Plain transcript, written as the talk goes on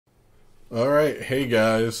Alright, hey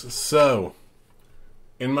guys. So,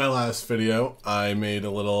 in my last video, I made a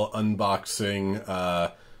little unboxing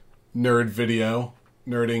nerd video,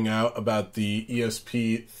 nerding out about the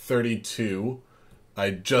ESP32.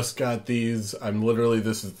 I just got these. I'm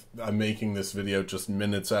making this video just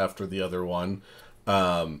minutes after the other one.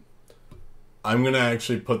 I'm gonna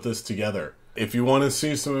actually put this together. If you want to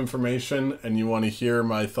see some information and you want to hear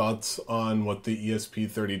my thoughts on what the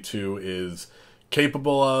ESP32 is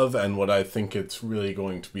capable of and what I think it's really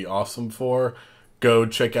going to be awesome for, go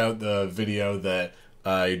check out the video that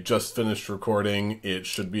I just finished recording. It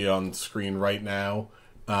should be on screen right now.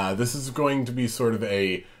 This is going to be sort of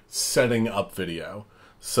a setting up video.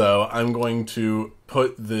 So I'm going to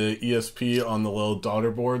put the ESP on the little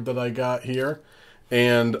daughter board that I got here,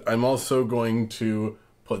 and I'm also going to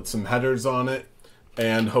put some headers on it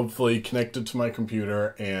and hopefully connect it to my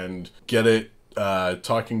computer and get it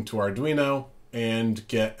talking to Arduino and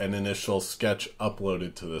get an initial sketch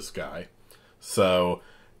uploaded to this guy. So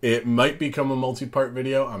it might become a multi-part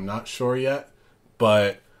video, I'm not sure yet,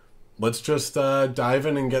 but let's just dive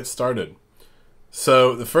in and get started.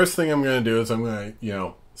 So the first thing I'm going to do is I'm going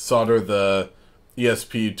to, solder the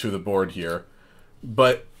ESP to the board here.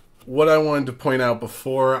 But what I wanted to point out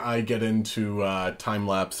before I get into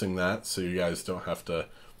time-lapsing that, so you guys don't have to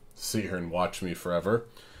sit here and watch me forever,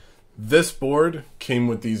 this board came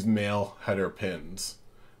with these male header pins.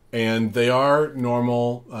 And they are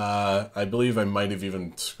normal. I believe I might have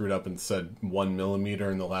even screwed up and said 1 millimeter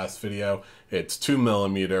in the last video. It's 2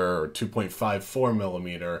 millimeter or 2.54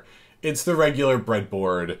 millimeter. It's the regular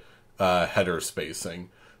breadboard header spacing.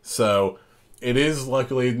 So it is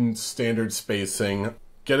luckily in standard spacing.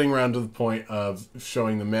 Getting around to the point of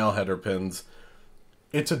showing the male header pins,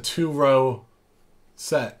 it's a 2-row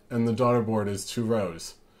set and the daughter board is 2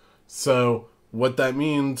 rows. So what that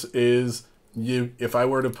means is if I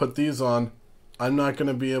were to put these on, I'm not going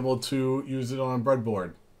to be able to use it on a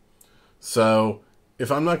breadboard. So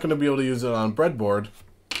if I'm not going to be able to use it on a breadboard,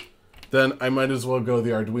 then I might as well go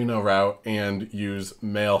the Arduino route and use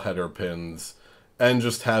male header pins and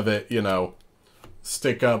just have it,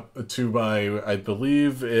 stick up a 2 by, I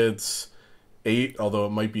believe it's 8, although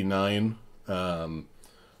it might be 9, 2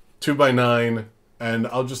 by 9, and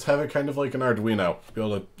I'll just have it kind of like an Arduino, be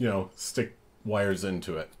able to, stick wires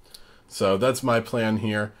into it. So that's my plan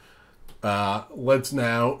here. Let's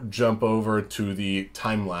now jump over to the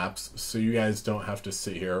time lapse so you guys don't have to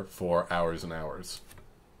sit here for hours and hours.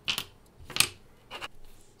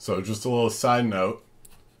 So just a little side note,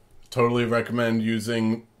 totally recommend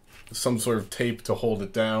using some sort of tape to hold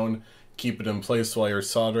it down, keep it in place while you're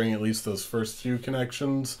soldering at least those first few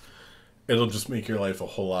connections. It'll just make your life a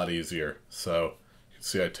whole lot easier. So you can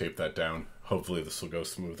see I taped that down. Hopefully this will go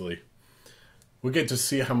smoothly. We'll get to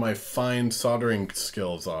see how my fine soldering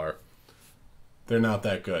skills are. They're not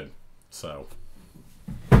that good, so.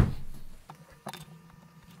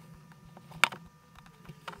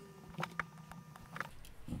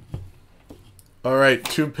 Alright,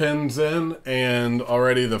 2 pins in, and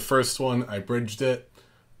already the first one, I bridged it.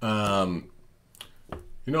 You know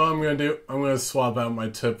what I'm going to do? I'm going to swap out my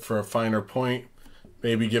tip for a finer point.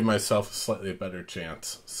 Maybe give myself a slightly better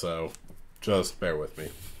chance. So, just bear with me.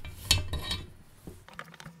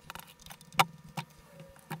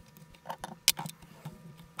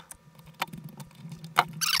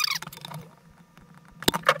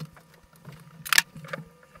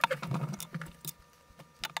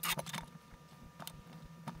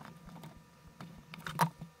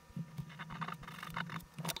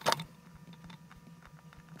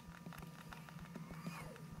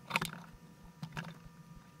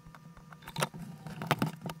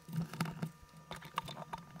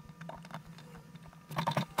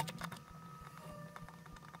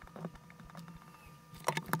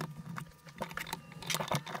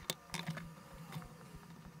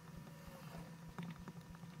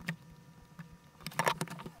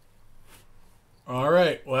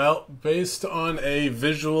 Alright, well, based on a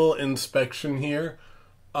visual inspection here,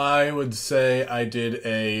 I would say I did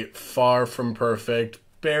a far from perfect,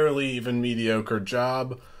 barely even mediocre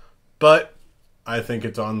job, but I think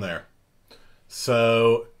it's on there.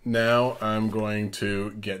 So now I'm going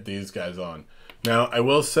to get these guys on. Now, I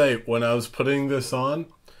will say, when I was putting this on,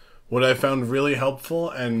 what I found really helpful,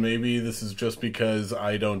 and maybe this is just because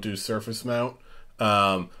I don't do surface mount,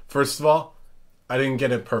 first of all, I didn't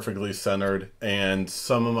get it perfectly centered, and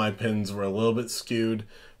some of my pins were a little bit skewed,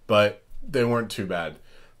 but they weren't too bad.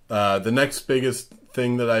 The next biggest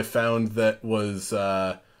thing that I found that was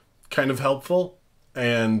kind of helpful,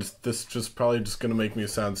 and this just probably just going to make me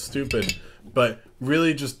sound stupid, but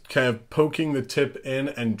really just kind of poking the tip in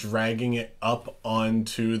and dragging it up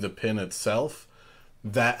onto the pin itself,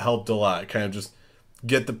 that helped a lot. Kind of just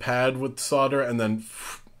get the pad with solder and then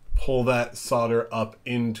pull that solder up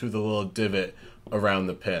into the little divot around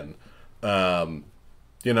the pin.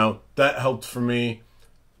 You know, that helped for me.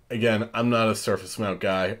 Again, I'm not a surface mount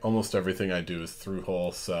guy. Almost everything I do is through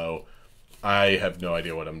hole, so I have no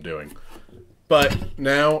idea what I'm doing. But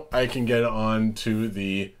now I can get on to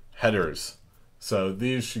the headers. So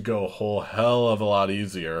these should go a whole hell of a lot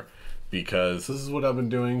easier, because this is what I've been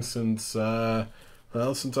doing since, well,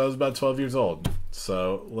 since I was about 12 years old.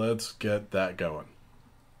 So let's get that going.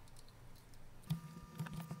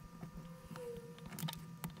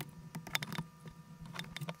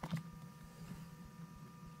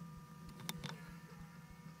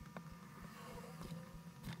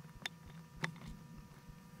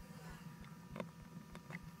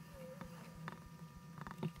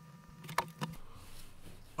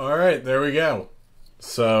 Alright, there we go.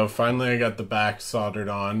 So finally I got the back soldered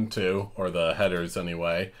on too, or the headers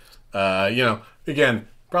anyway. You know, again,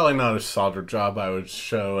 probably not a solder job I would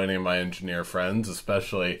show any of my engineer friends,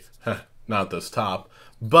 especially not this top,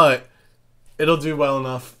 but it'll do well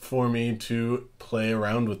enough for me to play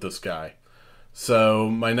around with this guy. So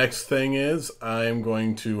my next thing is I'm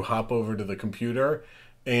going to hop over to the computer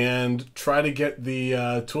and try to get the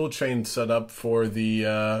toolchain set up for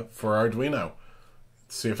the for Arduino.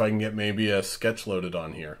 See if I can get maybe a sketch loaded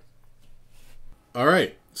on here.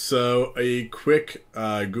 Alright, so a quick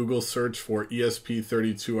Google search for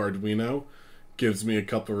ESP32 Arduino gives me a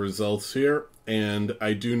couple results here, and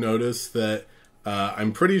I do notice that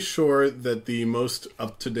I'm pretty sure that the most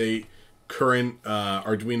up-to-date current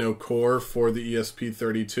Arduino core for the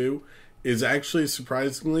ESP32 is actually,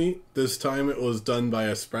 surprisingly, this time it was done by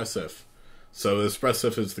Espressif. So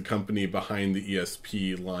Espressif is the company behind the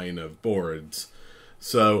ESP line of boards.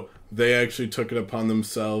 So they actually took it upon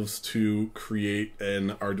themselves to create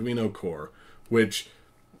an Arduino core, which,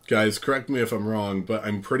 guys, correct me if I'm wrong, but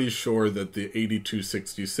I'm pretty sure that the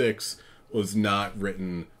 8266 was not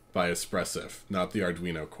written by Espressif, not the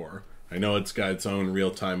Arduino core. I know it's got its own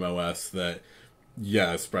real-time OS that,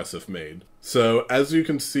 yeah, Espressif made. So as you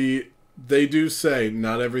can see, they do say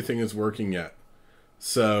not everything is working yet.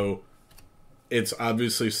 So it's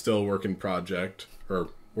obviously still a work in project, or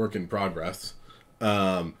work in progress.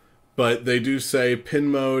 But they do say pin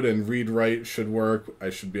mode and read-write should work. I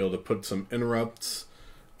should be able to put some interrupts.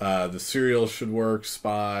 The serial should work,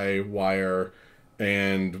 SPI, wire,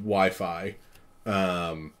 and Wi-Fi.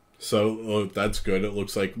 So that's good. It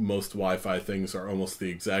looks like most Wi-Fi things are almost the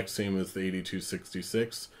exact same as the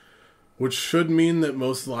 8266, which should mean that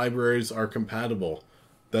most libraries are compatible.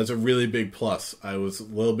 That's a really big plus. I was a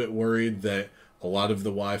little bit worried that a lot of the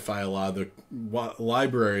Wi-Fi, a lot of the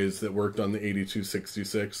libraries that worked on the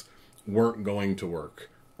 8266 weren't going to work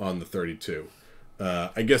on the 32.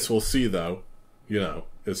 I guess we'll see, though. You know,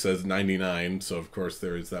 it says 99, so of course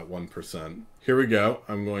there is that 1%. Here we go.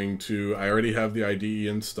 I already have the IDE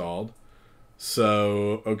installed.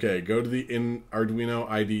 So, okay, go to the Arduino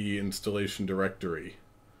Ide Installation directory.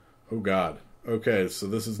 Oh God. Okay, so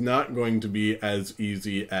this is not going to be as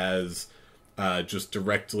easy as just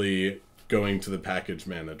directly going to the package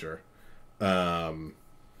manager. And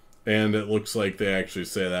it looks like they actually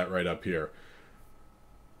say that right up here.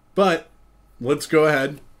 But let's go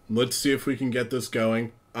ahead. Let's see if we can get this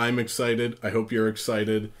going. I'm excited. I hope you're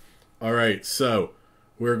excited. All right, so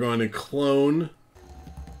we're going to clone.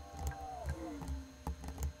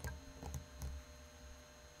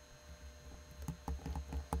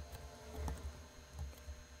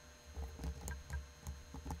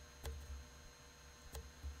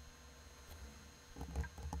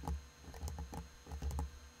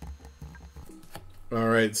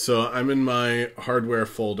 Alright, so I'm in my hardware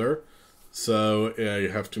folder, so I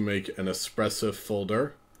have to make an Espressif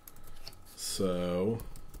folder. So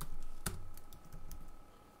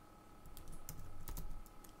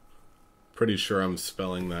pretty sure I'm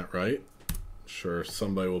spelling that right. Sure,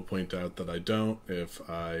 somebody will point out that I don't if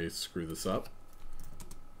I screw this up.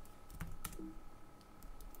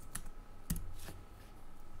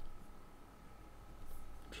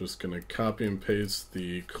 Just gonna copy and paste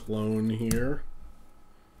the clone here.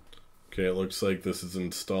 Okay, it looks like this is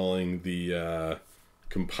installing the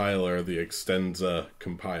compiler, the Extensa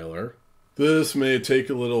compiler. This may take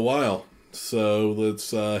a little while, so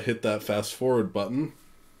let's hit that fast forward button.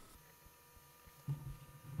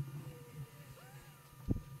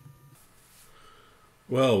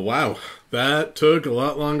 Well, wow, that took a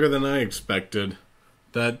lot longer than I expected.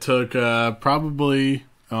 That took probably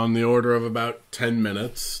on the order of about 10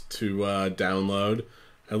 minutes to download.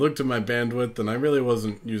 I looked at my bandwidth and I really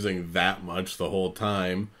wasn't using that much the whole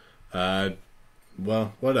time.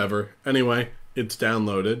 Well, whatever. Anyway, it's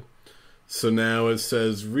downloaded. So now it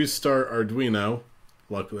says restart Arduino.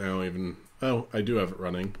 Luckily I don't even... Oh, I do have it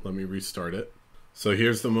running. Let me restart it. So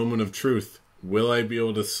here's the moment of truth. Will I be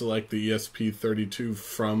able to select the ESP32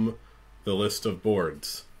 from the list of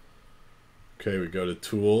boards? Okay, we go to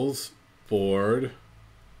Tools, Board,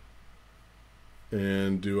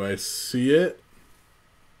 and do I see it?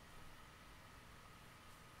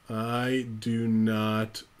 I do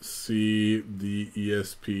not see the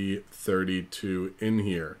ESP32 in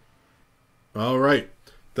here. Alright,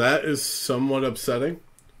 that is somewhat upsetting,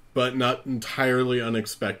 but not entirely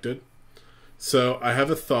unexpected. So I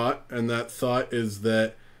have a thought, and that thought is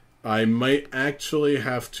that I might actually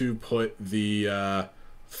have to put the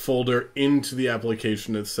folder into the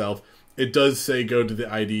application itself. It does say go to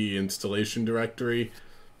the Ide Installation directory.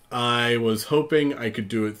 I was hoping I could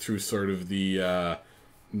do it through sort of the,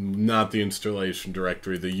 not the installation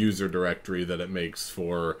directory, the user directory that it makes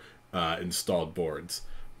for installed boards.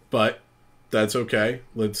 But that's okay.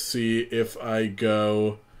 Let's see if I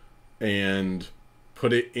go and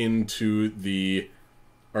put it into the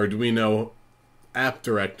Arduino app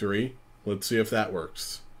directory. Let's see if that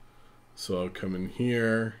works. So I'll come in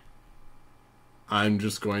here. I'm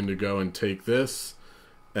just going to go and take this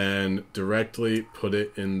and directly put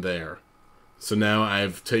it in there. So now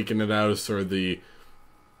I've taken it out of sort of the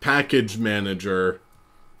package manager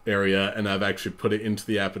area and I've actually put it into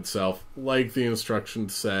the app itself like the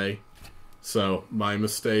instructions say. So my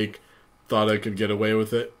mistake. Thought I could get away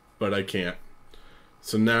with it, but I can't.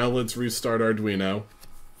 So now let's restart Arduino.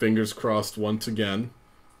 Fingers crossed once again.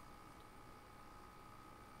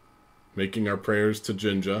 Making our prayers to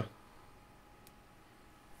Jinja.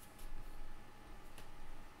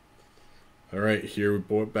 Alright, here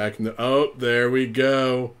we're back in the... Oh, there we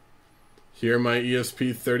go. Here are my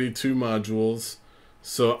ESP32 modules.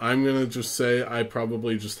 So I'm going to just say I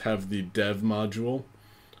probably just have the dev module.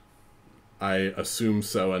 I assume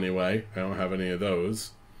so anyway. I don't have any of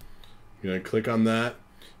those. I'm going to click on that.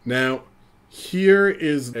 Now, here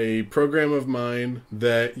is a program of mine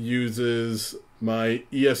that uses my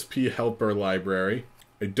ESP helper library.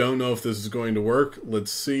 I don't know if this is going to work.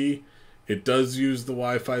 Let's see. It does use the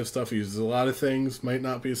Wi-Fi stuff. It uses a lot of things. Might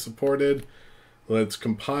not be supported. Let's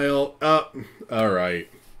compile. Alright.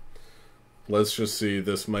 Let's just see.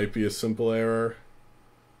 This might be a simple error.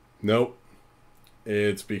 Nope.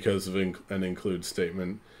 It's because of an include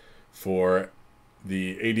statement for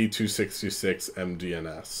the 8266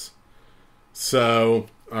 MDNS. So,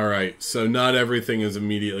 alright, so not everything is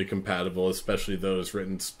immediately compatible, especially those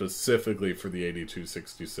written specifically for the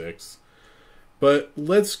 8266. But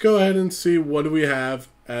let's go ahead and see what do we have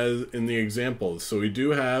as in the examples. So we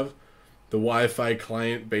do have the Wi-Fi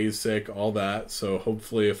client basic, all that. So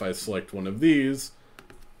hopefully if I select one of these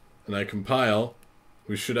and I compile,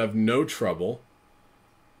 we should have no trouble.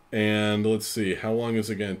 And let's see, how long is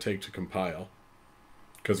it going to take to compile?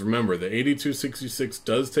 Because remember, the 8266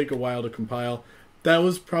 does take a while to compile. That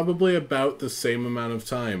was probably about the same amount of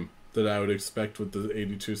time that I would expect with the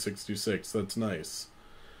 8266. That's nice.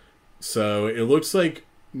 So it looks like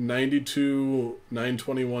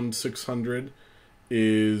 92.921.600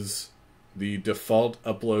 is the default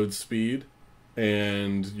upload speed.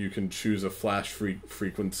 And you can choose a flash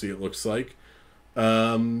frequency, it looks like.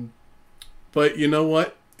 But you know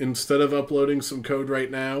what? Instead of uploading some code right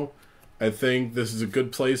now, I think this is a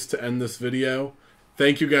good place to end this video.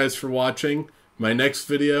 Thank you guys for watching. My next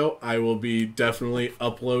video, I will be definitely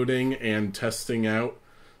uploading and testing out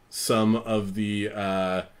some of the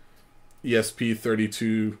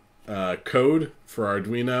ESP32 code for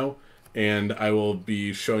Arduino, and I will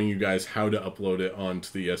be showing you guys how to upload it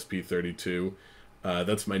onto the ESP32.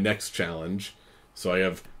 That's my next challenge. So I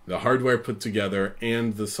have the hardware put together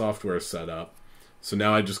and the software set up. So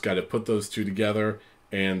now I just got to put those two together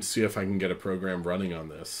and see if I can get a program running on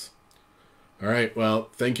this. Alright,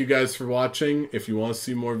 well, thank you guys for watching. If you want to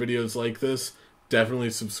see more videos like this,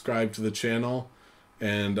 definitely subscribe to the channel,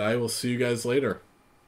 and I will see you guys later.